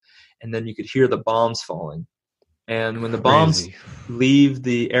and then you could hear the bombs falling. And when the bombs Crazy. leave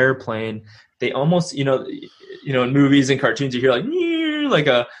the airplane, they almost, in movies and cartoons, you hear like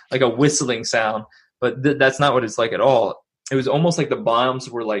a whistling sound, but that's not what it's like at all. It was almost like the bombs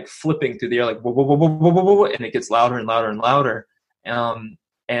were like flipping through the air, like whoa, whoa, whoa, whoa, whoa, whoa, whoa, and it gets louder and louder and louder.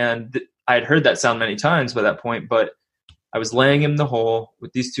 And I had heard that sound many times by that point, but I was laying in the hole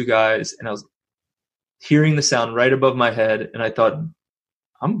with these two guys, and I was hearing the sound right above my head, and I thought,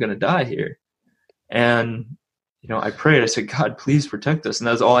 I'm gonna die here. And I prayed. I said, God, please protect us. And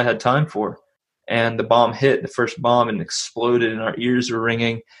that was all I had time for. And the bomb hit, the first bomb, and exploded, and our ears were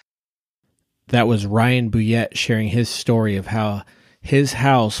ringing. That was Ryan Bouillet sharing his story of how his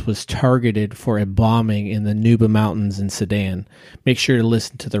house was targeted for a bombing in the Nuba Mountains in Sudan. Make sure to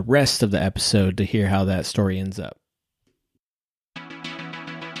listen to the rest of the episode to hear how that story ends up.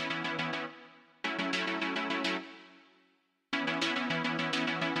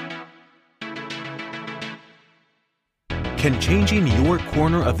 Can changing your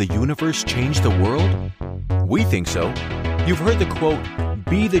corner of the universe change the world? We think so. You've heard the quote,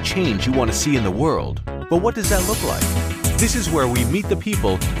 "Be the change you want to see in the world." But what does that look like? This is where we meet the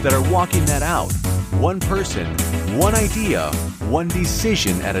people that are walking that out. One person, one idea, one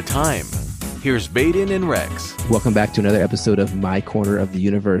decision at a time. Here's Baden and Rex. Welcome back to another episode of My Corner of the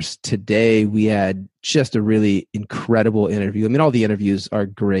Universe. Today we had just a really incredible interview. I mean, all the interviews are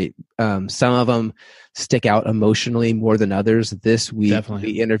great. Some of them stick out emotionally more than others. This week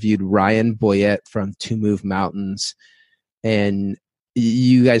Definitely. we interviewed Ryan Bouillet from Two Move Mountains. And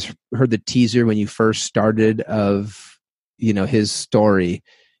you guys heard the teaser when you first started of, his story.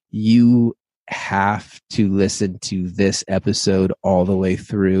 You have to listen to this episode all the way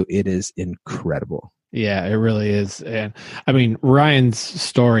through. It is incredible. Yeah, it really is. And I mean, Ryan's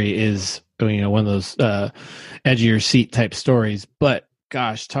story is, one of those edge of your seat type stories. But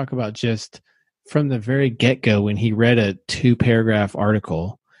gosh, talk about just from the very get-go when he read a 2-paragraph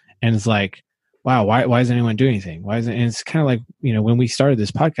article and it's like, wow, why isn't anyone doing anything? And it's kind of like, when we started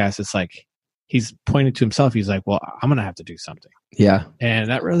this podcast, it's like he's pointed to himself. He's like, well, I'm going to have to do something. Yeah. And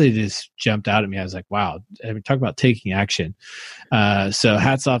that really just jumped out at me. I was like, wow, I mean, talk about taking action. So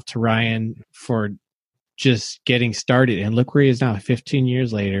hats off to Ryan for just getting started. And look where he is now, 15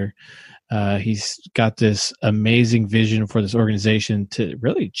 years later. He's got this amazing vision for this organization to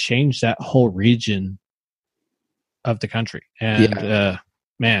really change that whole region of the country. And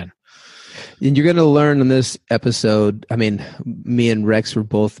man. And you're going to learn in this episode, I mean, me and Rex were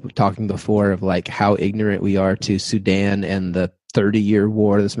both talking before of like how ignorant we are to Sudan and the 30-year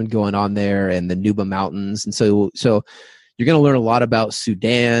war that's been going on there and the Nuba Mountains. And so you're going to learn a lot about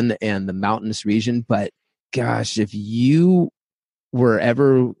Sudan and the mountainous region. But gosh, if you were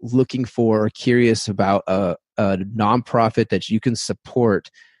ever looking for or curious about a nonprofit that you can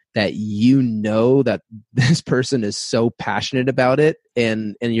support, that that this person is so passionate about it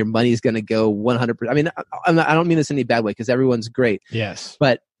and your money is going to go 100%. I mean, I don't mean this in any bad way because everyone's great. Yes.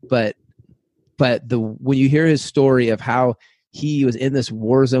 But when you hear his story of how he was in this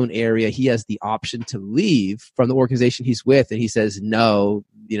war zone area, he has the option to leave from the organization he's with. And he says, no,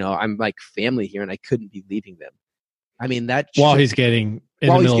 I'm like family here and I couldn't be leaving them. I mean, while he's getting in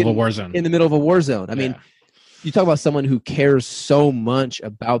the middle of a war zone. In the middle of a war zone. I mean, you talk about someone who cares so much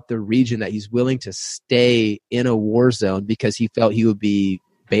about the region that he's willing to stay in a war zone because he felt he would be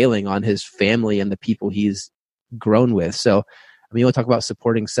bailing on his family and the people he's grown with. So, I mean, you want to talk about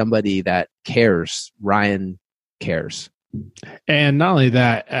supporting somebody that cares. Ryan cares. And not only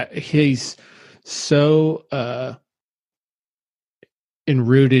that, he's so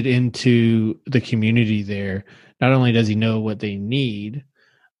enrooted into the community there. Not only does he know what they need,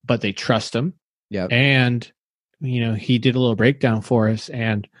 but they trust him. Yeah. And he did a little breakdown for us,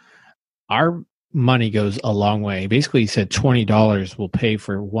 and our money goes a long way. Basically, he said $20 will pay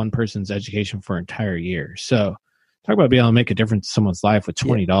for one person's education for an entire year. So talk about being able to make a difference in someone's life with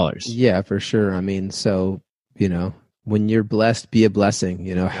 $20. Yeah, for sure. I mean, so, when you're blessed, be a blessing,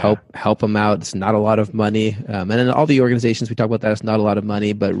 help them out. It's not a lot of money. And in all the organizations we talk about that, it's not a lot of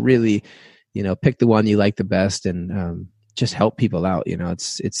money, but really, pick the one you like the best and, just help people out.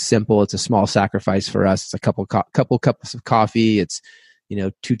 It's simple. It's a small sacrifice for us. It's a couple cups of coffee. It's,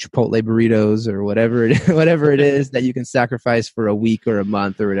 2 Chipotle burritos or whatever it is that you can sacrifice for a week or a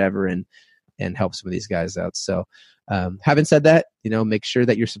month or whatever and help some of these guys out. So, having said that, make sure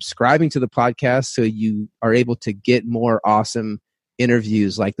that you're subscribing to the podcast so you are able to get more awesome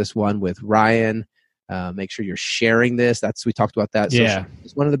interviews like this one with Ryan. Make sure you're sharing this. We talked about that. Yeah.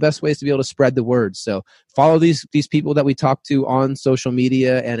 It's one of the best ways to be able to spread the word. So follow these people that we talk to on social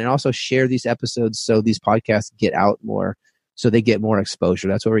media and also share these episodes so these podcasts get out more so they get more exposure.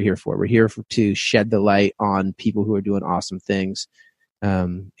 That's what we're here for. We're here to shed the light on people who are doing awesome things.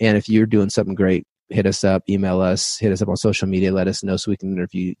 And if you're doing something great, hit us up, email us, hit us up on social media, let us know so we can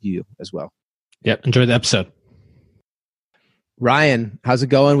interview you as well. Yep. Enjoy the episode. Ryan, how's it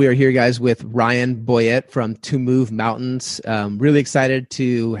going? We are here, guys, with Ryan Boyette from To Move Mountains. Really excited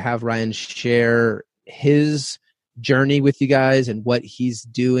to have Ryan share his journey with you guys and what he's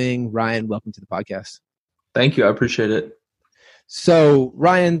doing. Ryan, welcome to the podcast. Thank you. I appreciate it. So,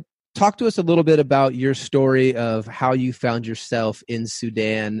 Ryan, talk to us a little bit about your story of how you found yourself in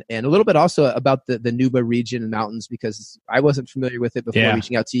Sudan, and a little bit also about the Nuba region and mountains, because I wasn't familiar with it before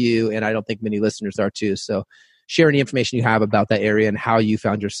reaching out to you, and I don't think many listeners are too. So share any information you have about that area and how you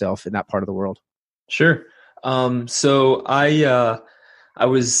found yourself in that part of the world. Sure. So I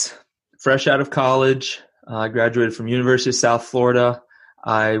was fresh out of college. I graduated from University of South Florida.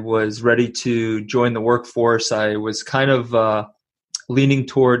 I was ready to join the workforce. I was kind of leaning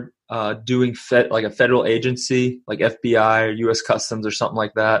toward doing like a federal agency, like FBI or U.S. Customs or something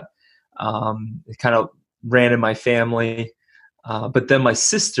like that. It kind of ran in my family. But then my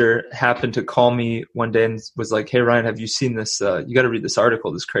sister happened to call me one day and was like, "Hey, Ryan, have you seen this? You got to read this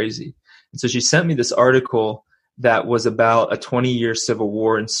article. This is crazy." And so she sent me this article that was about a 20-year civil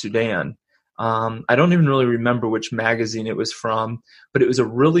war in Sudan. I don't even really remember which magazine it was from, but it was a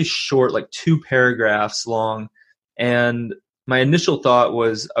really short, like 2 paragraphs long. And my initial thought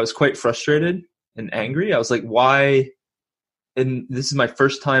was I was quite frustrated and angry. I was like, why? And this is my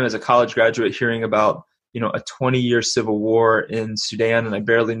first time as a college graduate hearing about, a 20-year civil war in Sudan, and I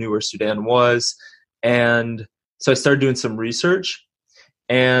barely knew where Sudan was. And so I started doing some research,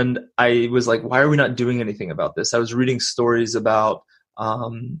 and I was like, why are we not doing anything about this? I was reading stories about,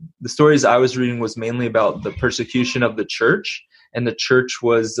 the stories I was reading was mainly about the persecution of the church. And the church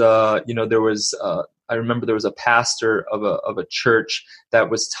was, there was, I remember there was a pastor of a church that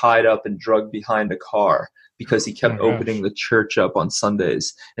was tied up and drugged behind a car because he kept opening the church up on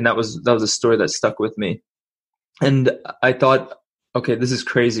Sundays. And that was a story that stuck with me. And I thought, okay, this is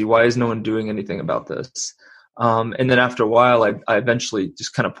crazy. Why is no one doing anything about this? And then after a while, I eventually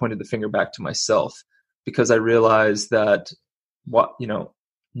just kind of pointed the finger back to myself, because I realized that no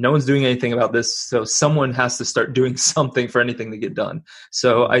one's doing anything about this. So someone has to start doing something for anything to get done.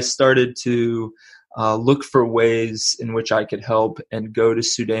 So I started to look for ways in which I could help and go to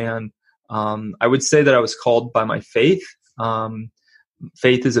Sudan. I would say that I was called by my faith.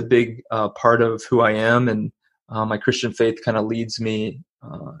 Faith is a big part of who I am, and my Christian faith kind of leads me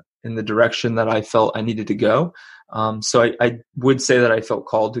in the direction that I felt I needed to go. So I would say that I felt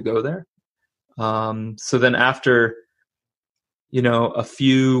called to go there. So then after, a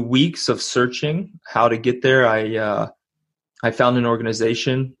few weeks of searching how to get there, I found an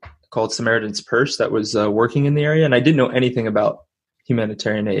organization called Samaritan's Purse that was working in the area, and I didn't know anything about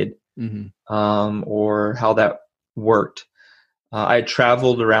humanitarian aid or how that worked. I had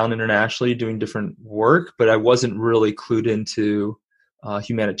traveled around internationally doing different work, but I wasn't really clued into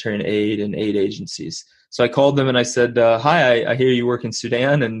humanitarian aid and aid agencies. So I called them and I said, "Hi, I hear you work in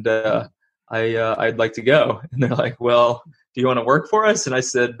Sudan, and I'd like to go." And they're like, "Well, do you want to work for us?" And I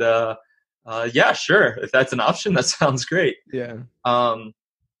said, "Yeah, sure. If that's an option, that sounds great." Yeah.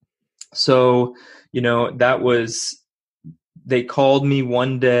 So, they called me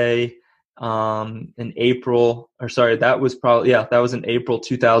one day in April, that was in April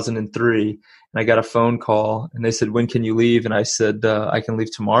 2003. And I got a phone call and they said, "When can you leave?" And I said, "I can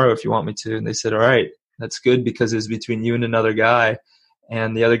leave tomorrow if you want me to." And they said, "All right, that's good, because it was between you and another guy.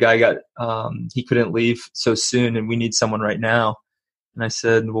 And the other guy he couldn't leave so soon, and we need someone right now." And I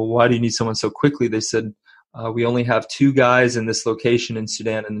said, "Well, why do you need someone so quickly?" They said, "We only have 2 guys in this location in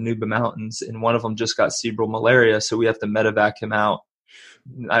Sudan in the Nuba Mountains, and one of them just got cerebral malaria, so we have to medevac him out."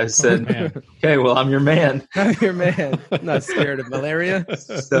 I said, "Okay, well, I'm your man." I'm your man. I'm not scared of malaria.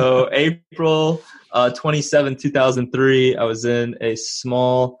 So April 27, 2003, I was in a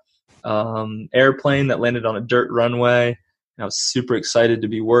small airplane that landed on a dirt runway. And I was super excited to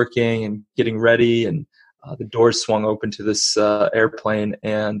be working and getting ready, and the doors swung open to this airplane,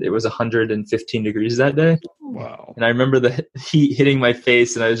 and it was 115 degrees that day. Wow. And I remember the heat hitting my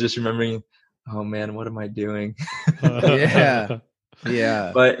face, and I was just remembering, oh man, what am I doing? Yeah.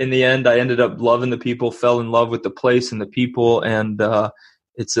 Yeah. But in the end, I ended up loving the people, fell in love with the place and the people, and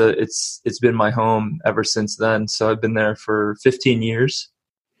it's been my home ever since then. So I've been there for 15 years,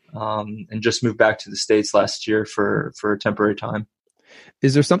 and just moved back to the States last year for a temporary time.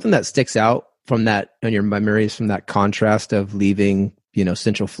 Is there something that sticks out from that on your memories, from that contrast of leaving,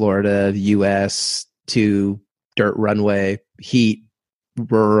 Central Florida, US, to dirt runway, heat,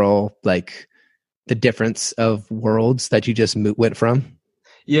 rural, like the difference of worlds that you just went from?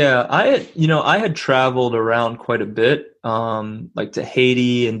 Yeah, I had traveled around quite a bit, like to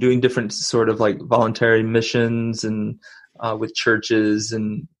Haiti and doing different sort of like voluntary missions and with churches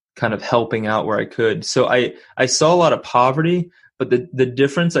and kind of helping out where I could. So I saw a lot of poverty, but the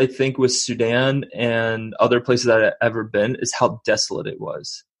difference I think with Sudan and other places that I've ever been is how desolate it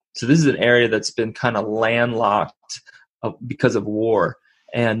was. So this is an area that's been kind of landlocked because of war.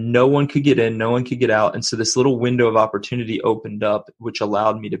 And no one could get in, no one could get out. And so this little window of opportunity opened up, which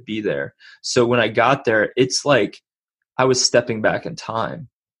allowed me to be there. So when I got there, it's like I was stepping back in time.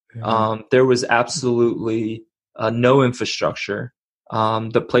 There was absolutely no infrastructure.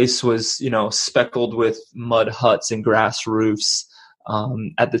 The place was, speckled with mud huts and grass roofs.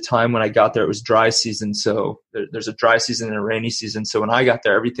 At the time when I got there, it was dry season. So there's a dry season and a rainy season. So when I got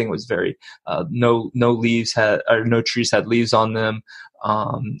there, everything was very, no trees had leaves on them.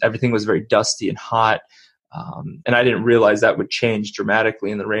 Everything was very dusty and hot. And I didn't realize that would change dramatically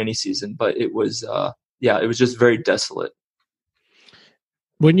in the rainy season, but it was, it was just very desolate.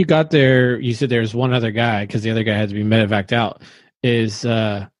 When you got there, you said there's one other guy because the other guy had to be medevaced out.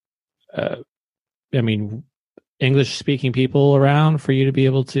 English speaking people around for you to be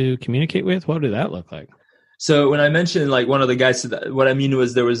able to communicate with? What did that look like? So when I mentioned like one of the guys, what I mean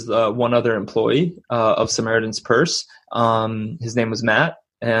was there was one other employee of Samaritan's Purse. His name was Matt.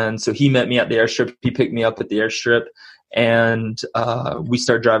 And so he met me at the airstrip. He picked me up at the airstrip and we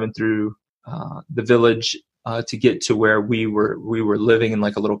started driving through the village to get to where we were living in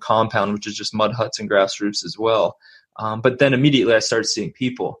like a little compound, which is just mud huts and grass roofs as well. But then immediately I started seeing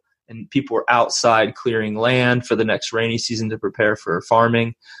people. And people were outside clearing land for the next rainy season to prepare for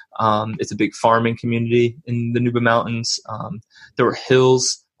farming. It's a big farming community in the Nuba Mountains. There were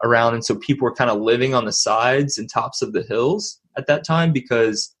hills around, and so people were kind of living on the sides and tops of the hills at that time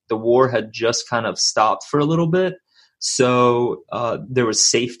because the war had just kind of stopped for a little bit. So there was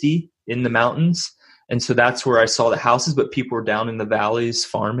safety in the mountains, and so that's where I saw the houses, but people were down in the valleys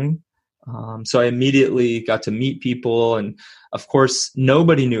farming. So I immediately got to meet people, and of course,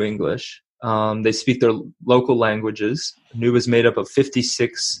 nobody knew English. They speak their local languages. Nuba is made up of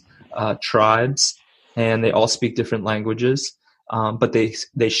 56 tribes, and they all speak different languages, but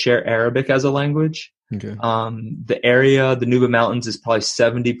they share Arabic as a language. Okay. The area, the Nuba Mountains, is probably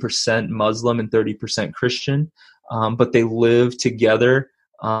 70% Muslim and 30% Christian, but they live together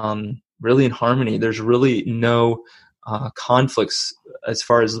really in harmony. There's really no conflicts as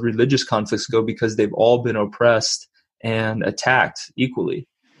far as religious conflicts go because they've all been oppressed and attacked equally.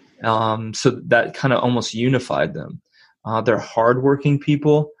 So that kind of almost unified them. They're hardworking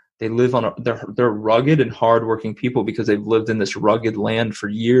people. They live they're rugged and hardworking people because they've lived in this rugged land for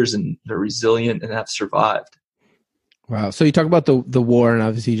years and they're resilient and have survived. Wow. So you talk about the war, and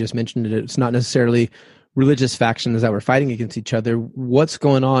obviously you just mentioned it. It's not necessarily religious factions that were fighting against each other. What's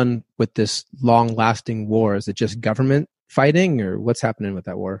going on with this long-lasting war? Is it just government fighting, or what's happening with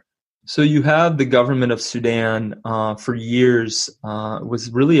that war? So you have the government of Sudan for years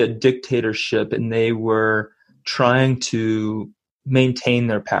was really a dictatorship, and they were trying to maintain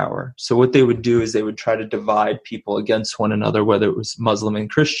their power. So what they would do is they would try to divide people against one another, whether it was Muslim and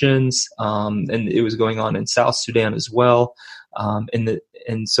Christians, and it was going on in South Sudan as well.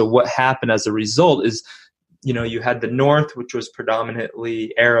 And so what happened as a result is, you had the north, which was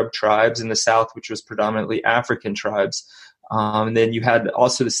predominantly Arab tribes, and the south, which was predominantly African tribes. And then you had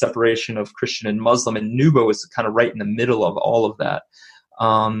also the separation of Christian and Muslim, and Nuba was kind of right in the middle of all of that.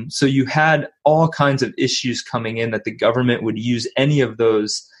 So you had all kinds of issues coming in that the government would use any of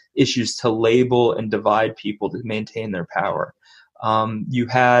those issues to label and divide people to maintain their power. You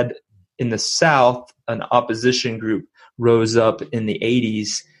had in the south, an opposition group rose up in the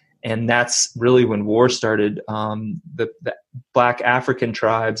 80s, and that's really when war started. The Black African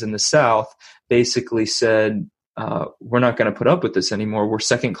tribes in the south basically said, we're not going to put up with this anymore. We're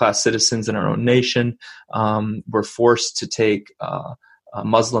second-class citizens in our own nation. We're forced to take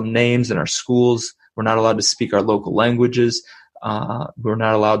Muslim names in our schools. We're not allowed to speak our local languages. We're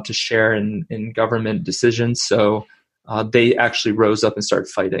not allowed to share in government decisions. So they actually rose up and started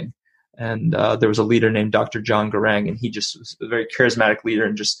fighting. And there was a leader named Dr. John Garang, and he just was a very charismatic leader,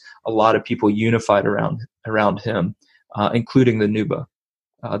 and just a lot of people unified around him, including the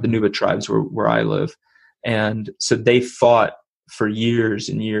Nuba tribes where I live. And so they fought for years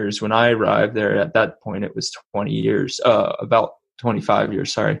and years. When I arrived there, at that point, it was 20 years, about 25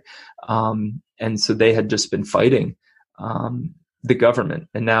 years, sorry. And so they had just been fighting the government.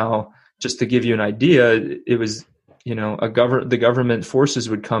 And now, just to give you an idea, it was the government forces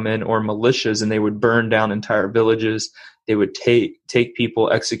would come in, or militias, and they would burn down entire villages. They would take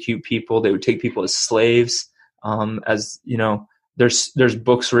people, execute people. They would take people as slaves. There's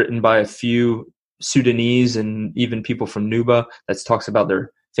books written by a few Sudanese and even people from Nuba that talks about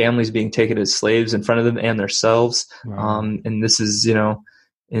their families being taken as slaves in front of them and themselves. Wow. And this is,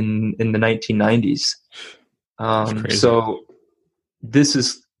 in the 1990s. So this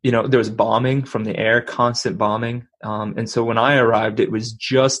is, there was bombing from the air, constant bombing. And so when I arrived, it was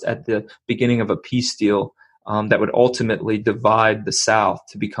just at the beginning of a peace deal that would ultimately divide the South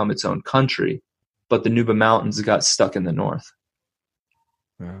to become its own country. But the Nuba Mountains got stuck in the north.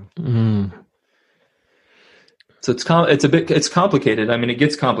 Wow. Mm. So it's complicated. I mean, it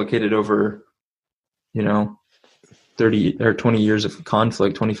gets complicated over, 30 or 20 years of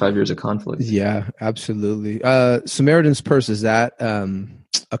conflict, 25 years of conflict. Yeah, absolutely. Samaritan's Purse, is that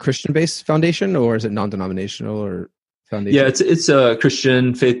a Christian-based foundation, or is it non-denominational or foundation? Yeah, it's a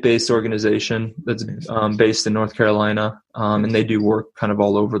Christian faith-based organization that's based in North Carolina, and they do work kind of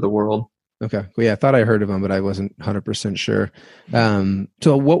all over the world. Okay. Well, yeah, I thought I heard of them, but I wasn't 100% sure.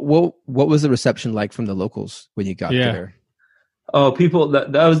 So what was the reception like from the locals when you got there? Oh, people,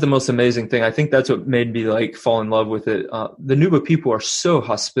 that was the most amazing thing. I think that's what made me fall in love with it. The Nuba people are so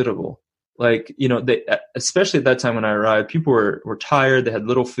hospitable. They, especially at that time when I arrived, people were tired. They had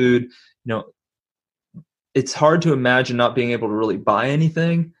little food. It's hard to imagine not being able to really buy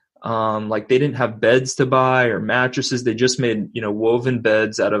anything. They didn't have beds to buy or mattresses. They just made, woven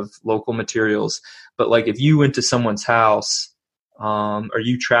beds out of local materials. But if you went to someone's house, or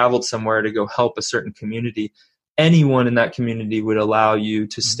you traveled somewhere to go help a certain community, anyone in that community would allow you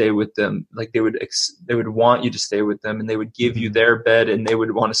to stay with them. They would want you to stay with them, and they would give you their bed, and they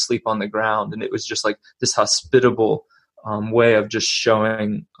would want to sleep on the ground. And it was just this hospitable way of just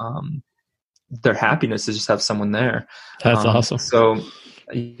showing their happiness to just have someone there. That's awesome. So,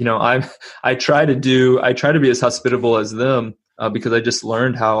 I try to be as hospitable as them because I just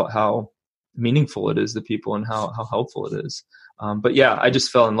learned how meaningful it is to people and how helpful it is. But yeah, I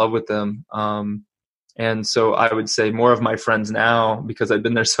just fell in love with them. And so I would say more of my friends now, because I've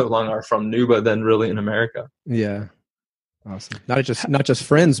been there so long, are from Nuba than really in America. Yeah. Awesome. Not just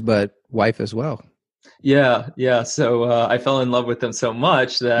friends, but wife as well. Yeah. So I fell in love with them so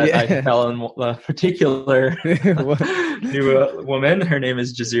much that I fell in a particular Nuba woman. Her name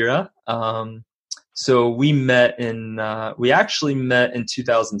is Jazira. So we actually met in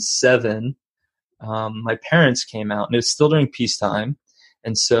 2007. My parents came out, and it was still during peacetime.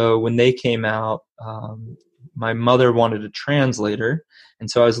 And so when they came out, my mother wanted a translator.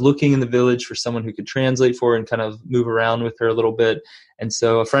 And so I was looking in the village for someone who could translate for her and kind of move around with her a little bit. And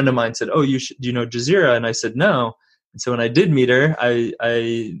so a friend of mine said, "Oh, do you know Jazira?" And I said, "No." And so when I did meet her,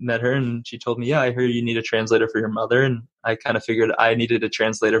 I met her, and she told me, "Yeah, I heard you need a translator for your mother." And I kind of figured I needed a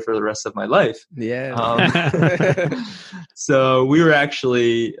translator for the rest of my life. Yeah. So we were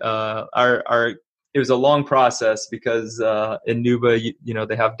actually, it was a long process because in Nuba,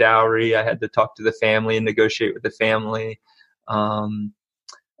 they have dowry. I had to talk to the family and negotiate with the family.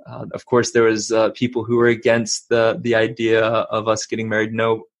 Of course, there was people who were against the idea of us getting married.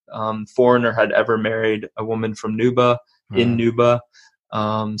 No foreigner had ever married a woman from Nuba in Nuba.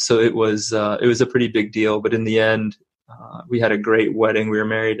 So it was a pretty big deal. But in the end, we had a great wedding. We were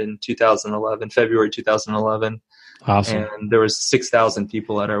married in February 2011. Awesome. And there was 6,000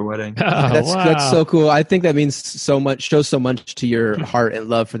 people at our wedding. That's so cool. I think that means so much, shows so much to your heart and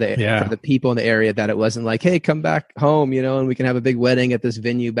love for the people in the area, that it wasn't like, "Hey, come back home, and we can have a big wedding at this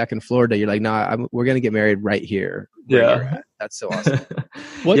venue back in Florida." You're like, "Nah, we're going to get married right here." That's so awesome.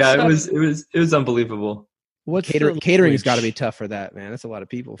 It was unbelievable. Catering's got to be tough for that, man. That's a lot of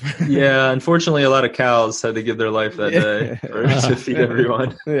people. Yeah, unfortunately, a lot of cows had to give their life that day to feed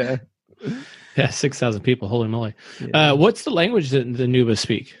everyone. Yeah, 6,000 people. Holy moly. Yeah. What's the language that the Nuba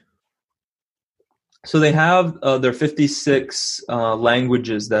speak? So they have their 56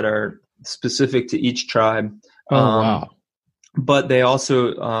 languages that are specific to each tribe. Wow. But they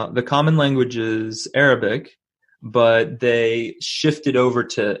also, the common language is Arabic, but they shifted over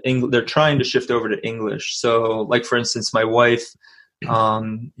to English. They're trying to shift over to English. So for instance, my wife,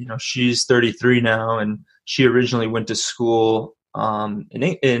 she's 33 now, and she originally went to school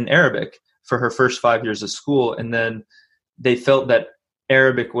in Arabic for her first 5 years of school. And then they felt that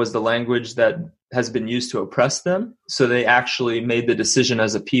Arabic was the language that has been used to oppress them. So they actually made the decision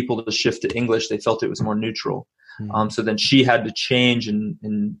as a people to shift to English. They felt it was more neutral. So then she had to change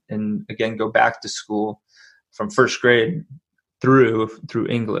and again, go back to school from first grade through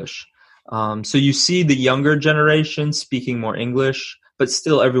English. So you see the younger generation speaking more English, but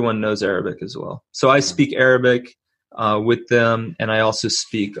still everyone knows Arabic as well. So I speak Arabic. with them, and I also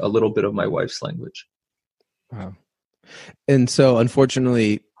speak a little bit of my wife's language. Wow. And so,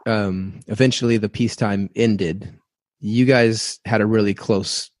 unfortunately, eventually the peacetime ended. You guys had a really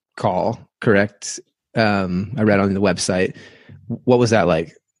close call, correct? I read on the website. What was that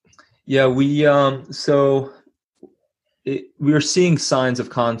like? Yeah, we were seeing signs of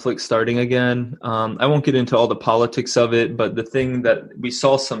conflict starting again. I won't get into all the politics of it, but the thing that we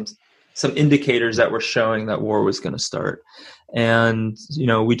saw some indicators that were showing that war was going to start. And,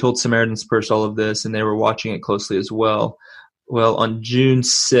 we told Samaritan's Purse all of this, and they were watching it closely as well. Well, on June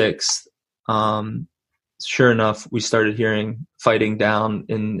 6th, sure enough, we started hearing fighting down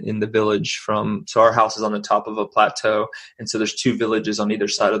in the village so our house is on the top of a plateau. And so there's 2 villages on either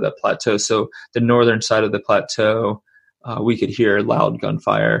side of that plateau. So the northern side of the plateau, we could hear loud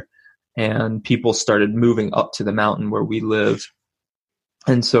gunfire, and people started moving up to the mountain where we live.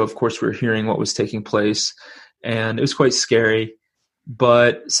 And so, of course, we were hearing what was taking place, and it was quite scary.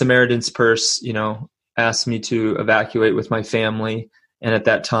 But Samaritan's Purse, asked me to evacuate with my family. And at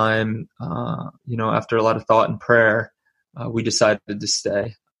that time, after a lot of thought and prayer, we decided to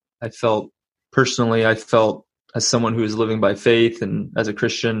stay. I felt as someone who is living by faith and as a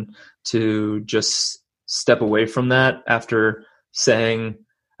Christian, to just step away from that after saying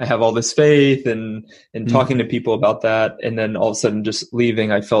I have all this faith and talking to people about that. And then all of a sudden just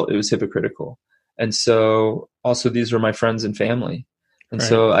leaving, I felt it was hypocritical. And so also these were my friends and family. And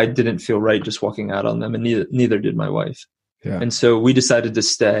so I didn't feel right just walking out on them, and neither did my wife. Yeah. And so we decided to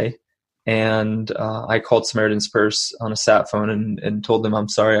stay, and I called Samaritan's Purse on a sat phone and told them I'm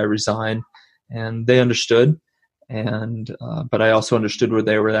sorry, I resign, and they understood. And but I also understood where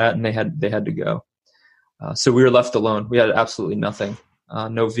they were at, and they had to go. So we were left alone. We had absolutely nothing,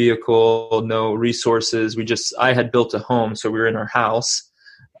 no vehicle, no resources. I had built a home, so we were in our house.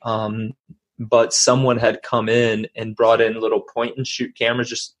 But someone had come in and brought in little point and shoot cameras,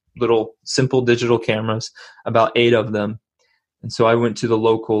 just little simple digital cameras, about 8 of them. And so I went to the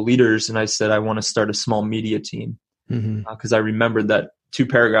local leaders and I said, I want to start a small media team, because I remembered that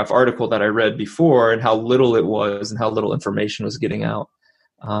 2-paragraph article that I read before and how little it was and how little information was getting out.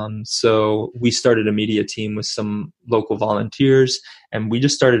 So we started a media team with some local volunteers, and we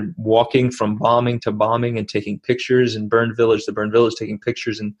just started walking from bombing to bombing and taking pictures, and burned village to burned village, taking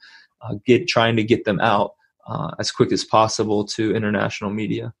pictures and trying to get them out as quick as possible to international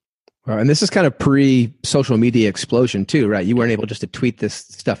media. Wow. And this is kind of pre-social media explosion too, right? You weren't able just to tweet this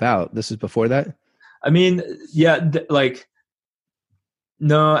stuff out. This is before that? I mean, yeah,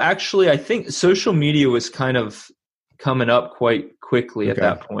 no, actually, I think social media was kind of coming up quite quickly at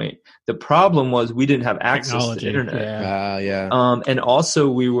that point. The problem was we didn't have access to the internet. And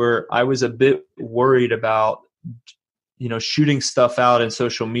also I was a bit worried about shooting stuff out in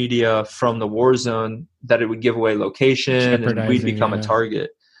social media from the war zone, that it would give away location and we'd become a target,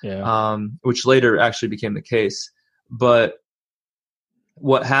 which later actually became the case. But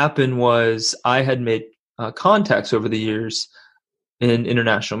what happened was I had made contacts over the years in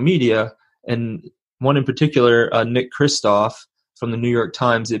international media, and one in particular, Nick Kristof from the New York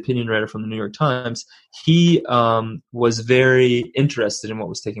Times, the opinion writer from the New York Times, he was very interested in what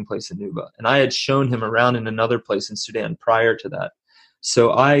was taking place in Nuba. And I had shown him around in another place in Sudan prior to that.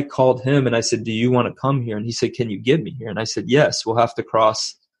 So I called him and I said, do you want to come here? And he said, can you get me here? And I said, yes, we'll have to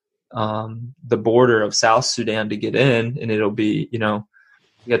cross the border of South Sudan to get in. And it'll be, you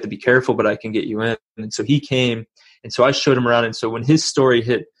have to be careful, but I can get you in. And so he came, and so I showed him around. And so when his story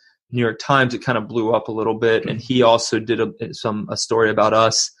hit New York Times, it kind of blew up a little bit, and he also did a story about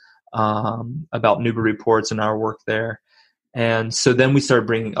us, about Nuba Reports and our work there. And so then we started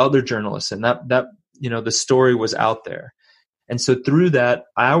bringing other journalists, and that the story was out there. And so through that,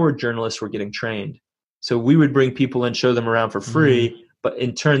 our journalists were getting trained. So we would bring people in, show them around for free, but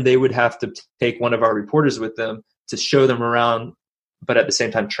in turn they would have to take one of our reporters with them to show them around, but at the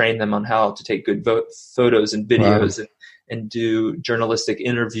same time train them on how to take good photos and videos and do journalistic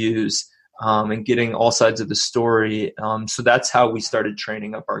interviews, and getting all sides of the story. So that's how we started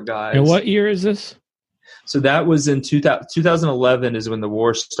training up our guys. And what year is this? So that was in 2011 is when the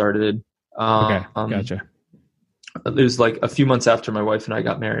war started. Okay, gotcha. It was like a few months after my wife and I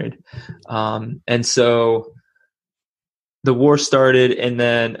got married. And so the war started, and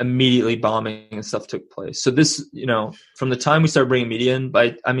then immediately bombing and stuff took place. So this, from the time we started bringing media in,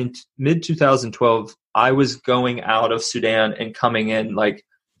 mid 2012, I was going out of Sudan and coming in like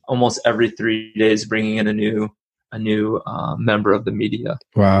almost every 3 days, bringing in a new member of the media.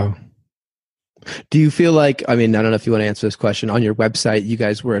 Wow. Do you feel like, I don't know if you want to answer this question, on your website, you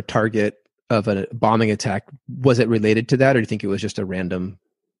guys were a target of a bombing attack. Was it related to that, or do you think it was just a random?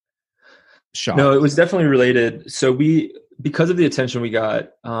 shocked? No, it was definitely related. So because of the attention we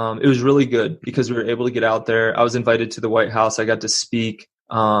got, it was really good because we were able to get out there. I was invited to the White House. I got to speak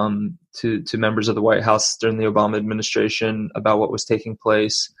to members of the White House during the Obama administration about what was taking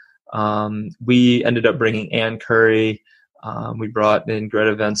place. We ended up bringing Ann Curry. We brought in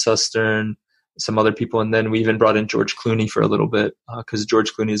Greta Van Susteren, some other people, and then we even brought in George Clooney for a little bit because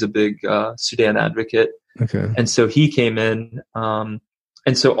George Clooney is a big Sudan advocate. Okay. And so he came in.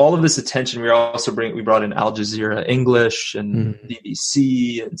 And so all of this attention, we brought in Al Jazeera English and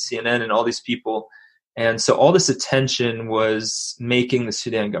BBC and CNN and all these people. And so all this attention was making the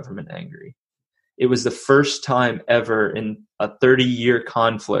Sudan government angry. It was the first time ever in a 30-year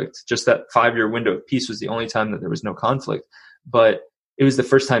conflict, just that 5-year window of peace was the only time that there was no conflict. But it was the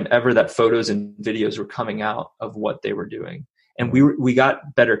first time ever that photos and videos were coming out of what they were doing. And we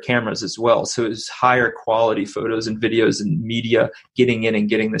got better cameras as well. So it was higher quality photos and videos and media getting in and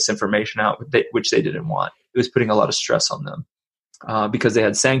getting this information out, which they didn't want. It was putting a lot of stress on them because they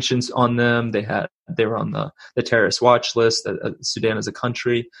had sanctions on them. They were on the terrorist watch list, Sudan as a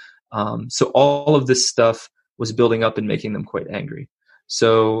country. So all of this stuff was building up and making them quite angry.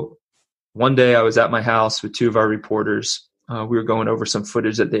 So one day I was at my house with 2 of our reporters. We were going over some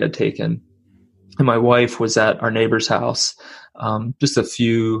footage that they had taken. And my wife was at our neighbor's house, just a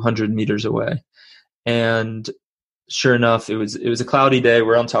few hundred meters away. And sure enough, it was a cloudy day.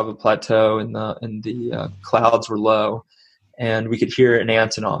 We're on top of a plateau, and the clouds were low, and we could hear an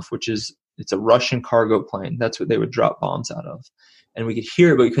Antonov, it's a Russian cargo plane. That's what they would drop bombs out of. And we could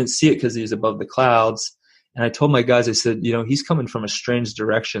hear it, but we couldn't see it because he was above the clouds. And I told my guys, I said, he's coming from a strange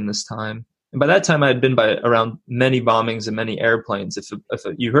direction this time. And by that time, I had been around many bombings and many airplanes. If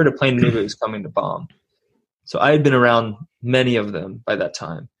you heard a plane, you knew it was coming to bomb. So I had been around many of them by that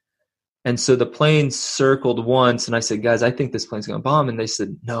time. And so the plane circled once, and I said, guys, I think this plane's going to bomb. And they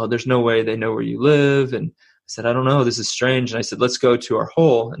said, no, there's no way. They know where you live. And I said, I don't know. This is strange. And I said, let's go to our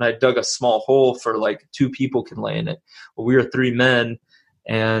hole. And I dug a small hole for like 2 people can lay in it. Well, we were 3 men,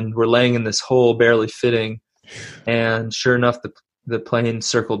 and we're laying in this hole, barely fitting. And sure enough, the plane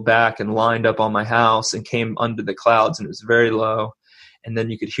circled back and lined up on my house and came under the clouds, and it was very low. And then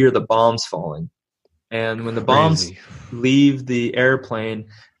you could hear the bombs falling. And when the bombs leave the airplane,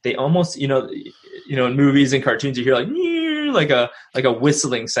 they almost, in movies and cartoons, you hear like a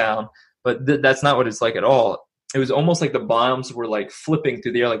whistling sound, but that's not what it's like at all. It was almost like the bombs were like flipping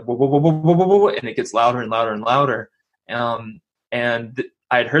through the air, like whoa, whoa, whoa, whoa, whoa, whoa, whoa, and it gets louder and louder and louder. And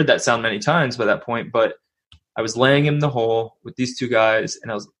I had heard that sound many times by that point, but I was laying in the hole with these 2 guys,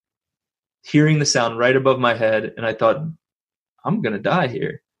 and I was hearing the sound right above my head, and I thought, I'm going to die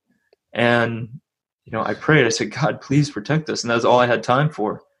here. And, I prayed. I said, God, please protect us. And that was all I had time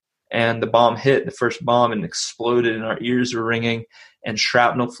for. And the bomb hit, the first bomb, and exploded, and our ears were ringing, and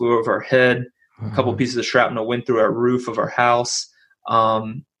shrapnel flew over our head. A couple pieces of shrapnel went through our roof of our house,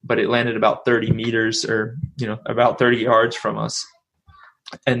 but it landed about 30 meters or, about 30 yards from us.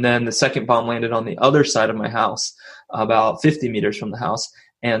 And then the second bomb landed on the other side of my house, about 50 meters from the house.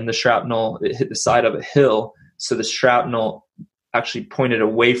 And the shrapnel, it hit the side of a hill. So the shrapnel actually pointed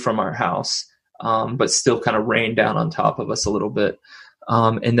away from our house, but still kind of rained down on top of us a little bit.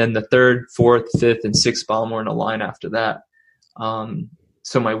 And then the 3rd, 4th, 5th, and 6th bomb were in a line after that.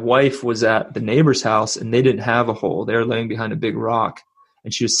 So my wife was at the neighbor's house, and they didn't have a hole. They were laying behind a big rock.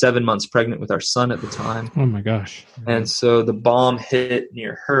 And she was 7 months pregnant with our son at the time. Oh my gosh. And so the bomb hit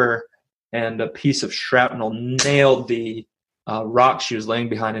near her, and a piece of shrapnel nailed the rock she was laying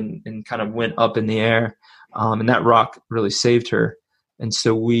behind and kind of went up in the air. And that rock really saved her. And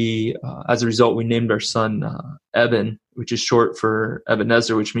so we, as a result, we named our son Eben, which is short for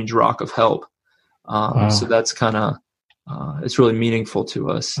Ebenezer, which means rock of help. Wow. So that's kind of, it's really meaningful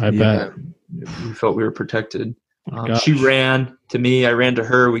to us. I bet. We felt we were protected. She ran to me. I ran to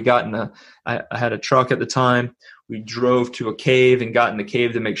her. We got I had a truck at the time. We drove to a cave and got in the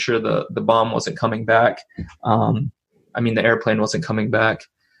cave to make sure the bomb wasn't coming back. The airplane wasn't coming back.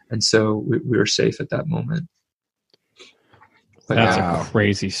 And so we were safe at that moment. But that's a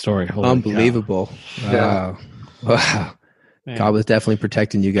crazy story. Holy unbelievable. Cow. Wow. Man. God was definitely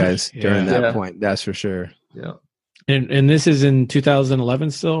protecting you guys during that point. That's for sure. Yeah. And this is in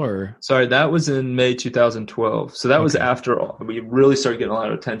 2011 still, or? Sorry, that was in May 2012. So that was after we really started getting a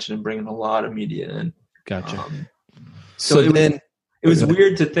lot of attention and bringing a lot of media in. Gotcha. So it was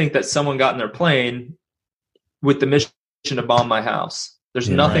weird to think that someone got in their plane with the mission to bomb my house. There's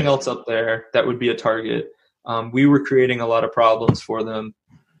nothing else up there that would be a target. We were creating a lot of problems for them,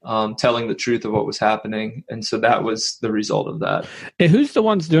 telling the truth of what was happening. And so that was the result of that. And who's the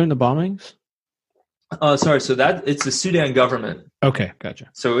ones doing the bombings? Sorry, so that it's the Sudan government. Okay, gotcha.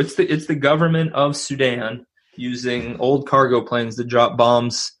 So it's the government of Sudan using old cargo planes to drop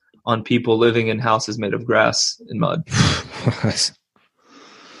bombs on people living in houses made of grass and mud.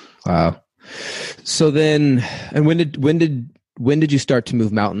 Wow. So then, and when did you start to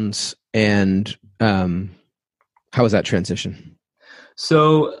move mountains, and how was that transition?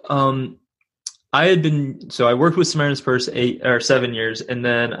 So I worked with Samaritan's Purse 7 years, and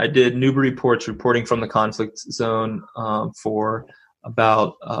then I did Newbury Ports reporting from the conflict zone for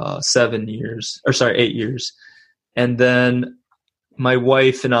about 8 years. And then my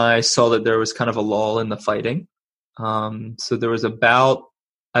wife and I saw that there was kind of a lull in the fighting. So there was about,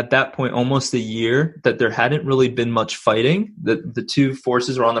 at that point, almost a year that there hadn't really been much fighting. The two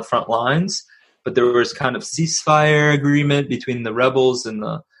forces were on the front lines, but there was kind of ceasefire agreement between the rebels and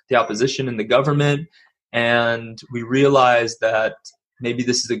the opposition and the government. And we realized that maybe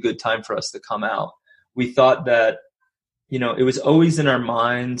this is a good time for us to come out. We thought that, it was always in our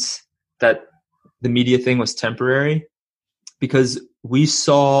minds that the media thing was temporary, because we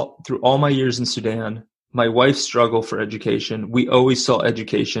saw through all my years in Sudan, my wife's struggle for education. We always saw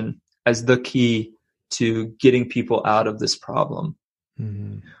education as the key to getting people out of this problem.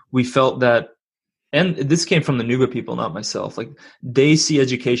 Mm-hmm. We felt that, and this came from the Nuba people, not myself, like they see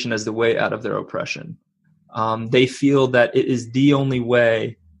education as the way out of their oppression. They feel that it is the only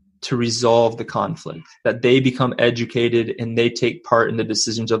way to resolve the conflict, that they become educated and they take part in the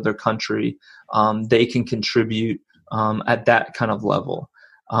decisions of their country. They can contribute at that kind of level.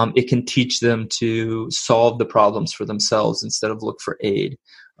 It can teach them to solve the problems for themselves instead of look for aid.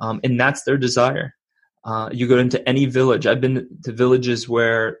 And that's their desire. You go into any village. I've been to villages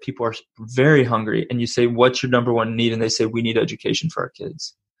where people are very hungry, and you say, what's your number one need? And they say, we need education for our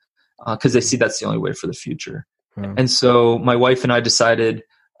kids, because they see that's the only way for the future. Hmm. And so my wife and I decided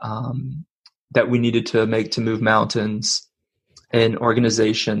that we needed to Move Mountains an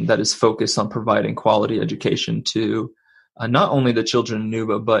organization that is focused on providing quality education to not only the children in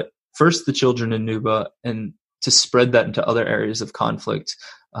Nuba, but first the children in Nuba, and to spread that into other areas of conflict,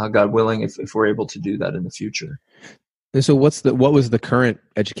 God willing, if we're able to do that in the future. And so what was the current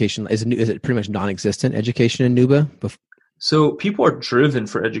education? Is it pretty much non-existent education in Nuba? So people are driven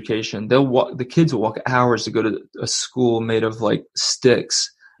for education. The kids will walk hours to go to a school made of like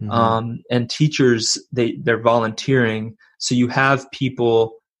sticks. Mm-hmm. And teachers, they're volunteering. So you have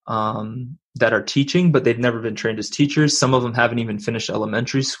people that are teaching, but they've never been trained as teachers. Some of them haven't even finished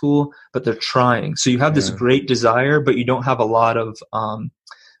elementary school, but they're trying. So you have this great desire, but you don't have a lot of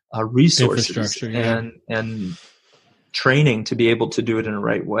resources and training to be able to do it in the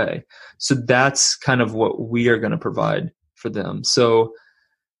right way. So that's kind of what we are going to provide for them. So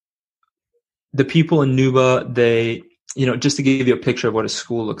the people in Nuba, they, just to give you a picture of what a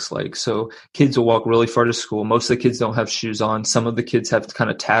school looks like. So kids will walk really far to school. Most of the kids don't have shoes on. Some of the kids have kind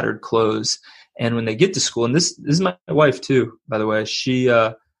of tattered clothes. And when they get to school, and this is my wife too, by the way, she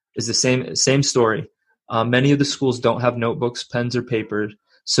is the same story. Many of the schools don't have notebooks, pens, or paper.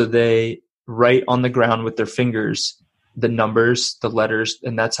 So they write on the ground with their fingers the numbers, the letters,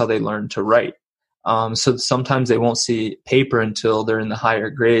 and that's how they learn to write. So sometimes they won't see paper until they're in the higher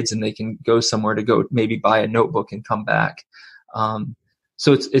grades, and they can go somewhere to go maybe buy a notebook and come back.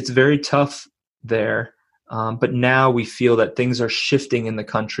 So it's very tough there. But now we feel that things are shifting in the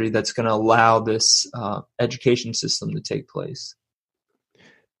country that's going to allow this education system to take place.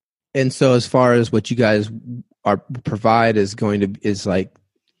 And so as far as what you guys provide is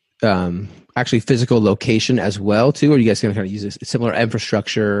actually physical location as well too, or are you guys going to kind of use a similar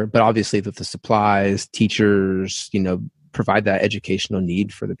infrastructure, but obviously with the supplies, teachers, provide that educational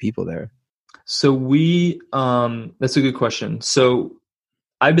need for the people there? So that's a good question. So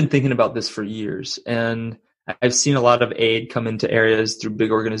I've been thinking about this for years, and I've seen a lot of aid come into areas through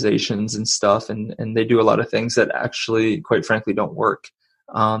big organizations and stuff, and they do a lot of things that actually, quite frankly, don't work.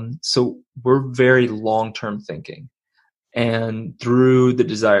 So we're very long-term thinking, and through the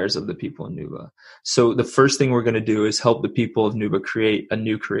desires of the people in Nuba. So the first thing we're going to do is help the people of Nuba create a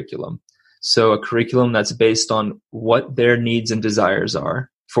new curriculum. So a curriculum that's based on what their needs and desires are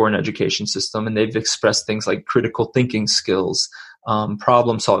for an education system. And they've expressed things like critical thinking skills,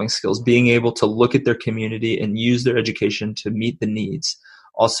 problem solving skills, being able to look at their community and use their education to meet the needs,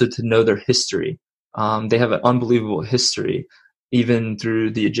 also to know their history. They have an unbelievable history, even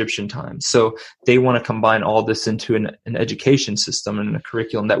through the Egyptian times. So they want to combine all this into an education system and a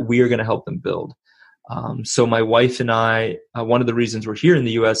curriculum that we are going to help them build. So my wife and I, one of the reasons we're here in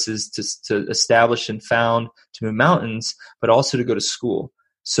the U.S. is to establish and found To Move Mountains, but also to go to school.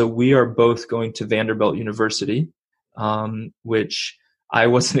 So we are both going to Vanderbilt University, which I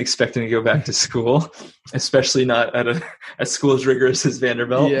wasn't expecting to go back to school, especially not at a school as rigorous as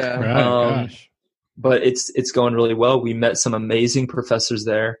Vanderbilt. Yeah. Right, gosh. But it's going really well. We met some amazing professors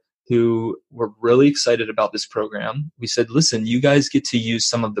there who were really excited about this program. We said, listen, you guys get to use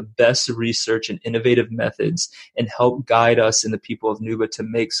some of the best research and innovative methods and help guide us and the people of Nuba to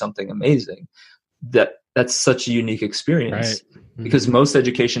make something amazing. That's such a unique experience. Right. Because most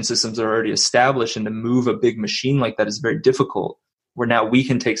education systems are already established, and to move a big machine like that is very difficult, where now we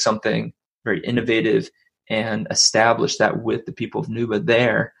can take something very innovative and establish that with the people of Nuba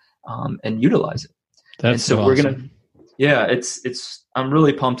there, and utilize it. That's and so awesome. we're going to, I'm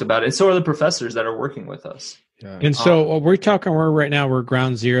really pumped about it. And so are the professors that are working with us. Yeah. And so we're right now, we're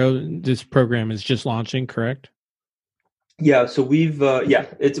ground zero. This program is just launching, correct? Yeah. So we've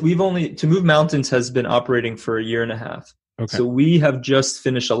To Move Mountains has been operating for a year and a half. Okay. So we have just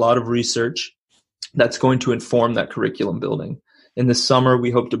finished a lot of research that's going to inform that curriculum building. In the summer,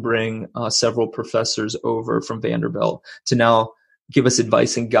 we hope to bring several professors over from Vanderbilt to now give us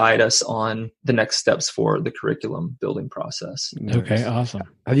advice and guide us on the next steps for the curriculum building process. Okay, awesome.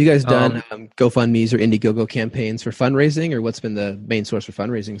 Have you guys done GoFundMe's or Indiegogo campaigns for fundraising, or what's been the main source for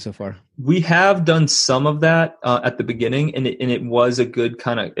fundraising so far? We have done some of that at the beginning, and it was a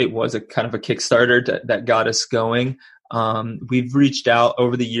kind of a Kickstarter that got us going. We've reached out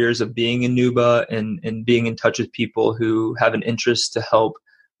over the years of being in Nuba and being in touch with people who have an interest to help,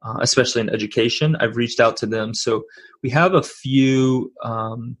 especially in education. I've reached out to them. So we have a few,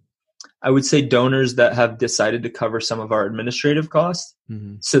 I would say, donors that have decided to cover some of our administrative costs,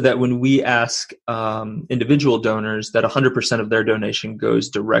 so that when we ask individual donors, that 100% of their donation goes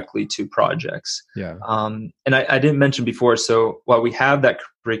directly to projects. Yeah. And I didn't mention before, so while we have that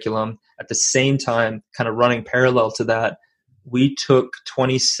curriculum, at the same time, kind of running parallel to that, we took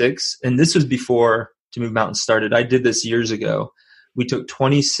 26, and this was before To Move Mountains started. I did this years ago. We took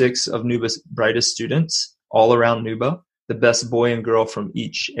 26 of Nuba's brightest students all around Nuba, the best boy and girl from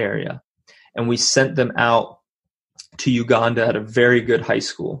each area. And we sent them out to Uganda at a very good high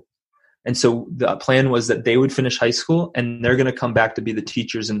school. And so the plan was that they would finish high school and they're going to come back to be the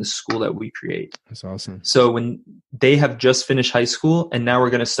teachers in the school that we create. That's awesome. So when they have just finished high school, and now we're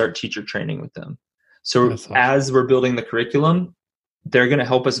going to start teacher training with them. So awesome. As we're building the curriculum, they're going to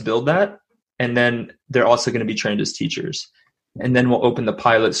help us build that. And then they're also going to be trained as teachers. And then we'll open the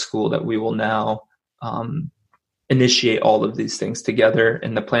pilot school that we will now initiate all of these things together.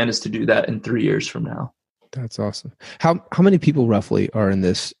 And the plan is to do that in 3 years from now. That's awesome. How many people roughly are in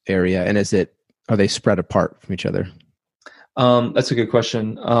this area, and are they spread apart from each other? That's a good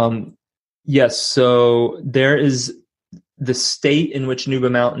question. Yes. So there is the state in which Nuba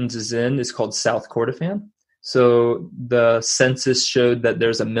Mountains is in is called South Kordofan. So the census showed that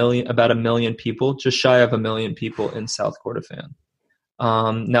there's about a million people, just shy of 1 million people in South Kordofan.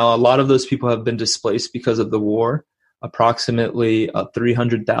 Now, a lot of those people have been displaced because of the war. Approximately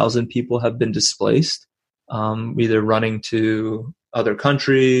 300,000 people have been displaced, either running to other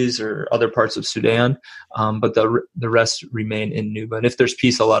countries or other parts of Sudan, but the rest remain in Nuba. And if there's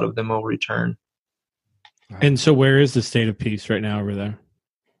peace, a lot of them will return. And so where is the state of peace right now over there?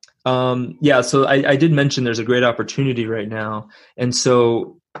 So I did mention there's a great opportunity right now. And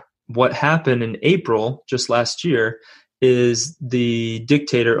so what happened in April, just last year, is the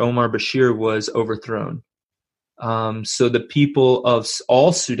dictator Omar Bashir was overthrown. So the people of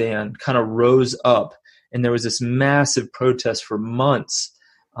all Sudan kind of rose up, and there was this massive protest for months.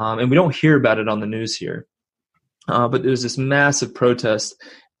 And we don't hear about it on the news here. But there was this massive protest,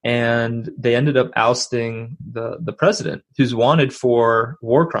 and they ended up ousting the president, who's wanted for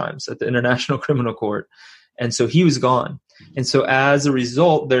war crimes at the International Criminal Court. And so he was gone. And so as a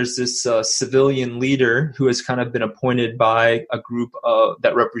result, there's this civilian leader who has kind of been appointed by a group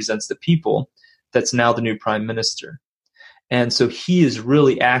that represents the people, that's now the new prime minister. And so he is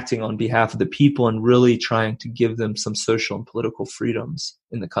really acting on behalf of the people and really trying to give them some social and political freedoms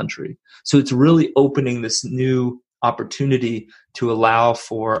in the country. So it's really opening this new opportunity to allow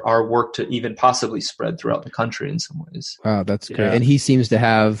for our work to even possibly spread throughout the country in some ways. Wow, that's great. Yeah. And he seems to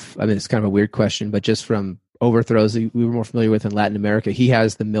have, it's kind of a weird question, but just from overthrows we were more familiar with in Latin America, he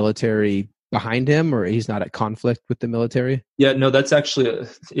has the military behind him, or he's not at conflict with the military? Yeah, no, that's actually,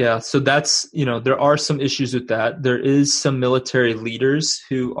 So that's, there are some issues with that. There is some military leaders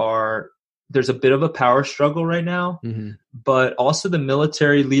there's a bit of a power struggle right now, but also the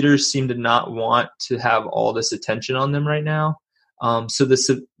military leaders seem to not want to have all this attention on them right now. So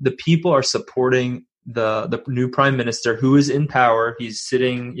the people are supporting the new prime minister who is in power. He's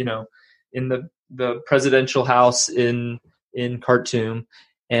sitting, in the presidential house in Khartoum,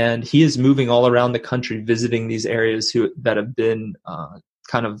 And he is moving all around the country, visiting these areas that have been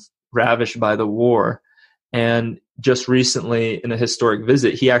kind of ravished by the war. And just recently, in a historic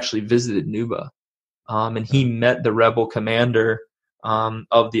visit, he actually visited Nuba, and he met the rebel commander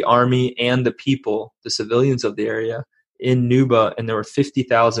of the army and the people, the civilians of the area in Nuba, and there were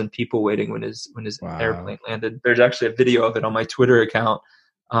 50,000 people waiting when his airplane landed. There's actually a video of it on my Twitter account.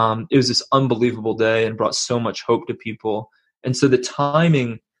 It was this unbelievable day and brought so much hope to people. And so the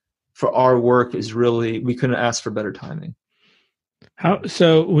timing for our work is really, we couldn't ask for better timing.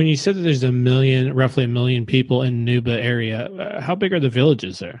 So when you said that there's roughly a million people in Nuba area, how big are the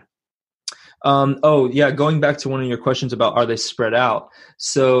villages there? Going back to one of your questions about are they spread out?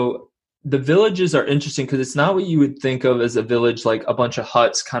 So the villages are interesting because it's not what you would think of as a village, like a bunch of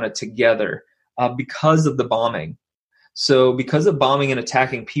huts kind of together, because of the bombing. So because of bombing and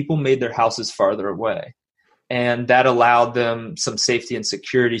attacking, people made their houses farther away. And that allowed them some safety and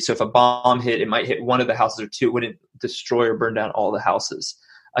security. So if a bomb hit, it might hit one of the houses or two. It wouldn't destroy or burn down all the houses.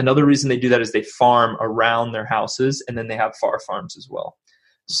 Another reason they do that is they farm around their houses, and then they have far farms as well.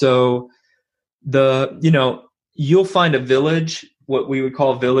 So you'll find a village, what we would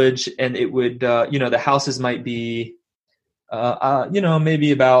call a village, and it would, the houses might be,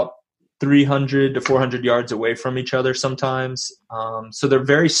 maybe about 300 to 400 yards away from each other sometimes. So they're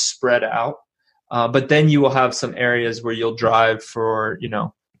very spread out. But then you will have some areas where you'll drive for,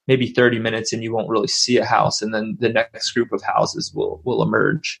 maybe 30 minutes and you won't really see a house. And then the next group of houses will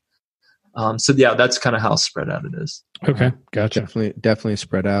emerge. That's kind of how spread out it is. Okay. Gotcha. Definitely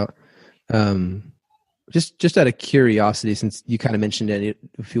spread out. Just out of curiosity, since you kind of mentioned it,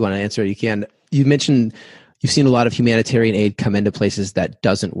 if you want to answer it, you can. You mentioned you've seen a lot of humanitarian aid come into places that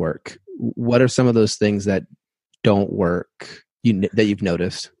doesn't work. What are some of those things that don't work that you've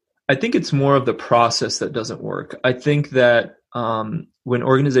noticed? I think it's more of the process that doesn't work. I think that when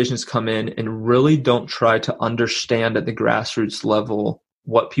organizations come in and really don't try to understand at the grassroots level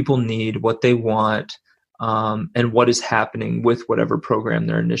what people need, what they want, and what is happening with whatever program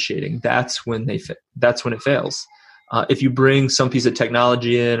they're initiating, that's when it fails. If you bring some piece of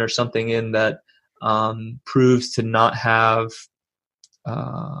technology in or something in that proves to not have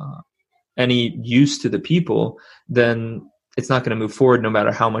any use to the people, then it's not going to move forward no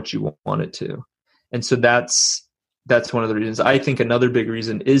matter how much you want it to. And so that's one of the reasons. I think another big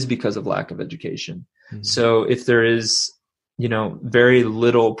reason is because of lack of education. Mm-hmm. So if there is, very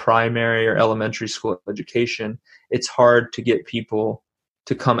little primary or elementary school education, it's hard to get people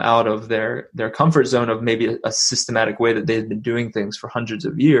to come out of their comfort zone of maybe a systematic way that they've been doing things for hundreds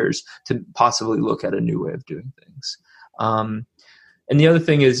of years to possibly look at a new way of doing things. And the other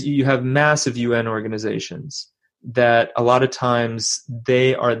thing is you have massive UN organizations that a lot of times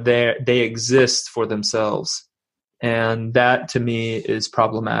they exist for themselves. And that to me is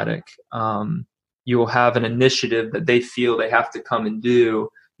problematic. You will have an initiative that they feel they have to come and do,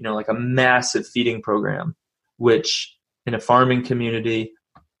 like a massive feeding program, which in a farming community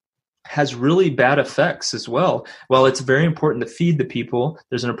has really bad effects as well. While it's very important to feed the people,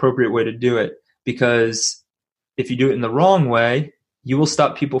 there's an appropriate way to do it, because if you do it in the wrong way, you will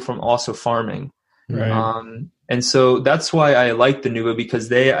stop people from also farming. Right. And so that's why I like the Nuba, because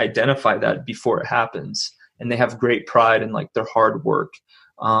they identify that before it happens, and they have great pride in like their hard work.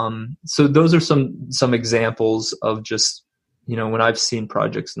 So those are some examples of just, when I've seen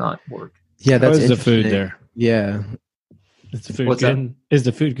projects not work. Yeah, that's the food there. Yeah. Is the food good? Is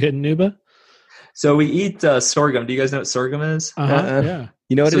the food good in Nuba? So we eat sorghum. Do you guys know what sorghum is? Yeah.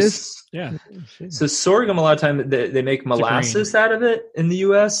 You know what it is? Yeah. So sorghum, a lot of time they make molasses out of it in the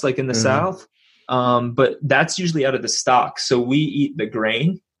U.S., like in the South. But that's usually out of the stalk. So we eat the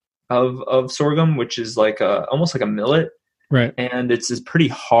grain of sorghum, which is like almost like a millet. Right. And it's this pretty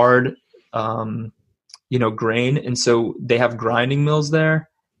hard, grain. And so they have grinding mills there.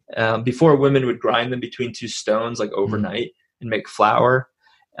 Before, women would grind them between two stones, like overnight, and make flour.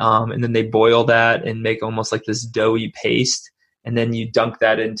 And then they boil that and make almost like this doughy paste. And then you dunk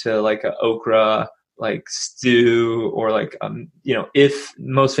that into like an okra, like stew, or like, if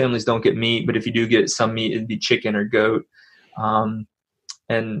most families don't get meat, but if you do get some meat, it'd be chicken or goat.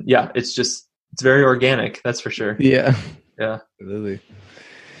 It's very organic. That's for sure. Yeah. Yeah. Absolutely.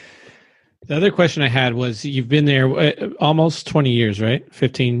 The other question I had was, you've been there almost 20 years, right?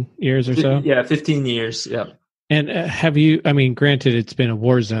 15 years or so? Yeah, 15 years. Yeah. And have you, granted it's been a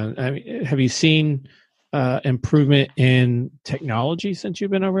war zone, have you seen improvement in technology since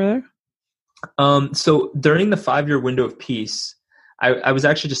you've been over there? So during the 5-year window of peace, I was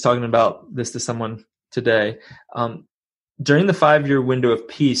actually just talking about this to someone today. During the 5-year window of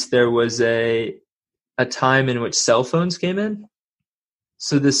peace, there was a time in which cell phones came in.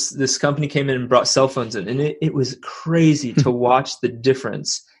 So this company came in and brought cell phones in, and it was crazy to watch the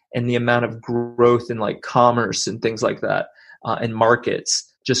difference and the amount of growth in like commerce and things like that, and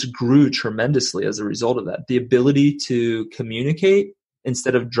markets just grew tremendously as a result of that. The ability to communicate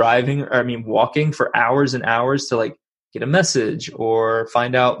instead of walking for hours and hours to like get a message or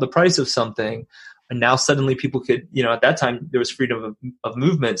find out the price of something. And now suddenly people could, at that time there was freedom of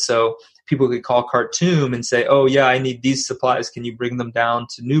movement. So people could call Khartoum and say, oh yeah, I need these supplies. Can you bring them down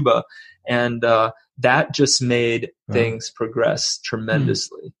to Nuba? And that just made things progress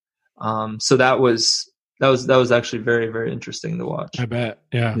tremendously. So that was actually very, very interesting to watch. I bet.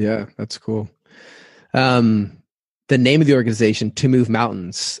 Yeah. Yeah. That's cool. The name of the organization, To Move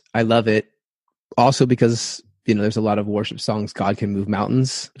Mountains. I love it. Also because, there's a lot of worship songs, God Can Move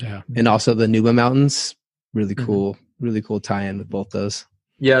Mountains. Yeah. And also the Nuba Mountains. Really cool. Really cool tie-in with both those.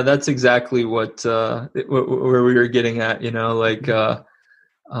 Yeah, that's exactly what where we were getting at,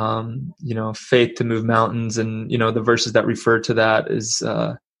 faith to move mountains, and the verses that refer to that is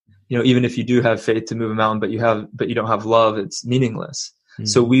even if you do have faith to move a mountain but you don't have love, it's meaningless.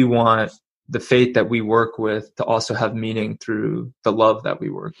 So we want the faith that we work with to also have meaning through the love that we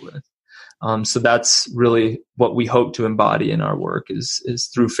work with. So that's really what we hope to embody in our work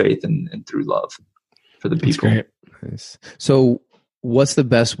is through faith and through love for the people. That's great. Nice. So what's the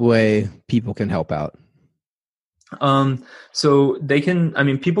best way people can help out? So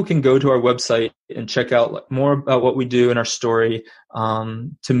people can go to our website and check out more about what we do in our story,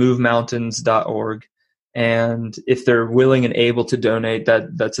 tomovemountains.org. And if they're willing and able to donate,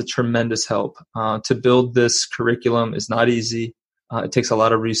 that's a tremendous help. To build this curriculum is not easy. It takes a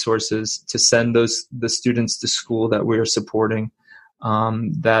lot of resources to send the students to school that we are supporting.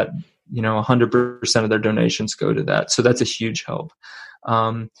 100% of their donations go to that. So that's a huge help.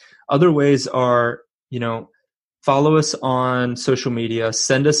 Other ways are, follow us on social media,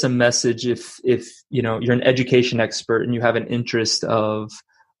 send us a message if you're an education expert and you have an interest of,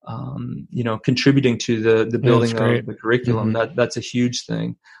 contributing to the building of the curriculum. That's a huge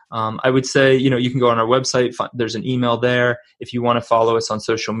thing. I would say, you can go on our website, there's an email there. If you want to follow us on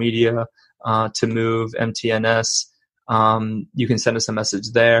social media, to move MTNS, you can send us a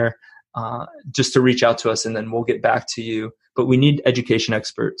message there, just to reach out to us, and then we'll get back to you. But we need education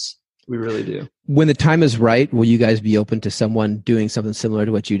experts. We really do. When the time is right, will you guys be open to someone doing something similar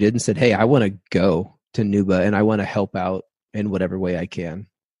to what you did and said, hey, I want to go to Nuba and I want to help out in whatever way I can?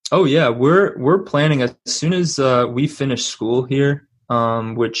 Oh yeah. We're planning as soon as we finish school here,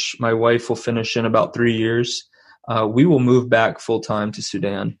 which my wife will finish in about 3 years. We will move back full time to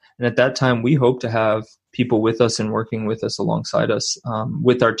Sudan. And at that time, we hope to have people with us and working with us alongside us,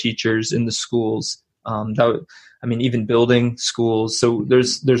 with our teachers in the schools, even building schools. So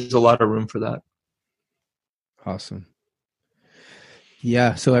there's a lot of room for that. Awesome.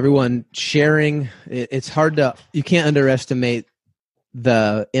 Yeah. So everyone sharing, it's hard you can't underestimate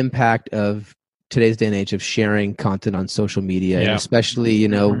the impact of today's day and age of sharing content on social media. Yeah. And especially,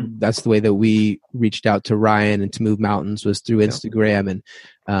 that's the way that we reached out to Ryan and To Move Mountains was through Instagram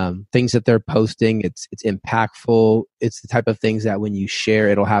and things that they're posting. It's impactful. It's the type of things that when you share,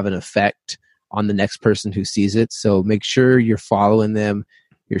 it'll have an effect on the next person who sees it. So make sure you're following them,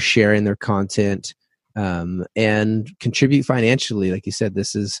 you're sharing their content, and contribute financially. Like you said,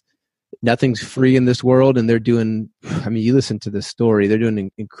 nothing's free in this world, and they're doing, you listen to this story, they're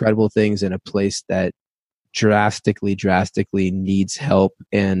doing incredible things in a place that drastically needs help,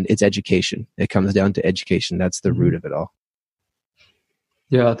 and it's education. It comes down to education. That's the root of it all.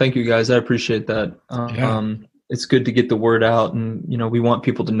 Yeah. Thank you guys. I appreciate that. It's good to get the word out, and, we want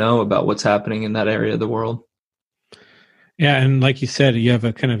people to know about what's happening in that area of the world. Yeah. And like you said, you have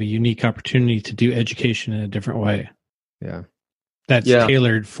a kind of a unique opportunity to do education in a different way. Yeah. That's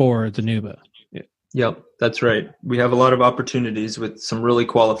tailored for the Nuba. Yeah. Yep, that's right. We have a lot of opportunities with some really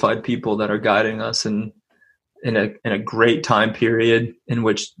qualified people that are guiding us in a great time period in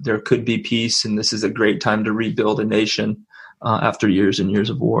which there could be peace, and this is a great time to rebuild a nation after years and years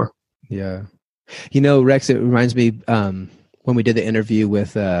of war. Yeah. Rex, it reminds me when we did the interview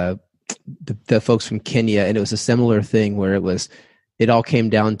with the folks from Kenya, and it was a similar thing where it all came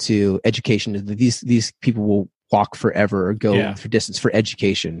down to education. These people will walk forever or go for distance for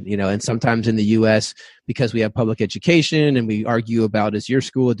education, and sometimes in the US, because we have public education and we argue about, is your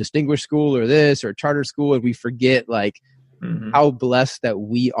school a distinguished school or this or a charter school? And we forget how blessed that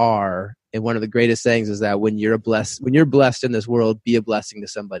we are. And one of the greatest things is that when you're blessed in this world, be a blessing to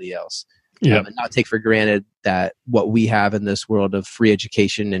somebody else. And not take for granted that what we have in this world of free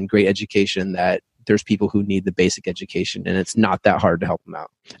education and great education, that there's people who need the basic education, and it's not that hard to help them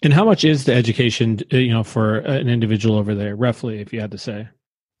out. And how much is the education, for an individual over there, roughly, if you had to say?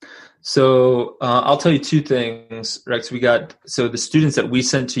 So I'll tell you two things, Rex. So the students that we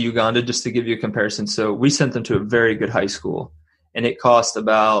sent to Uganda, just to give you a comparison. So we sent them to a very good high school, and it cost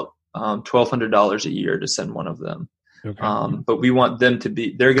about $1,200 a year to send one of them. Okay. But we want them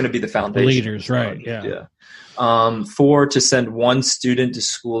they're going to be the foundation. The leaders, right. Yeah. To send one student to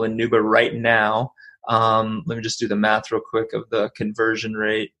school in Nuba right now, let me just do the math real quick of the conversion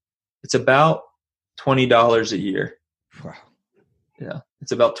rate. It's about $20 a year. Wow. Yeah.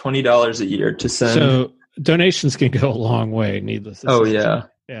 It's about $20 a year to send. So donations can go a long way, needless to say. Oh, yeah.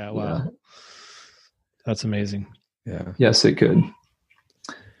 Yeah, wow. Yeah. That's amazing. Yeah. Yes, it could.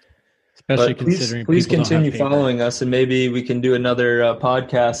 Especially considering please continue following us, and maybe we can do another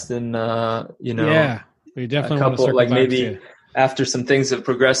podcast and yeah, we definitely want to circle back maybe to you. After some things have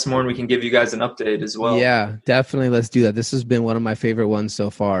progressed more, and we can give you guys an update as well. Yeah, definitely. Let's do that. This has been one of my favorite ones so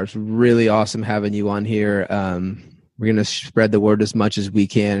far. It's really awesome having you on here. We're going to spread the word as much as we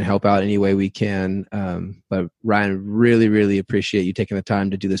can and help out any way we can. But Ryan, really, really appreciate you taking the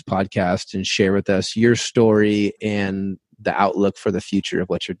time to do this podcast and share with us your story and the outlook for the future of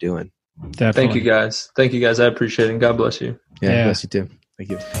what you're doing. Definitely. Thank you guys. I appreciate it. And God bless you. Yeah, bless you too.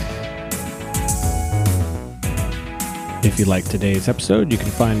 Thank you. If you liked today's episode, you can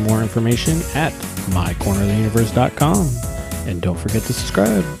find more information at mycorneroftheuniverse.com. And don't forget to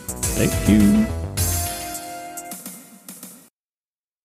subscribe. Thank you.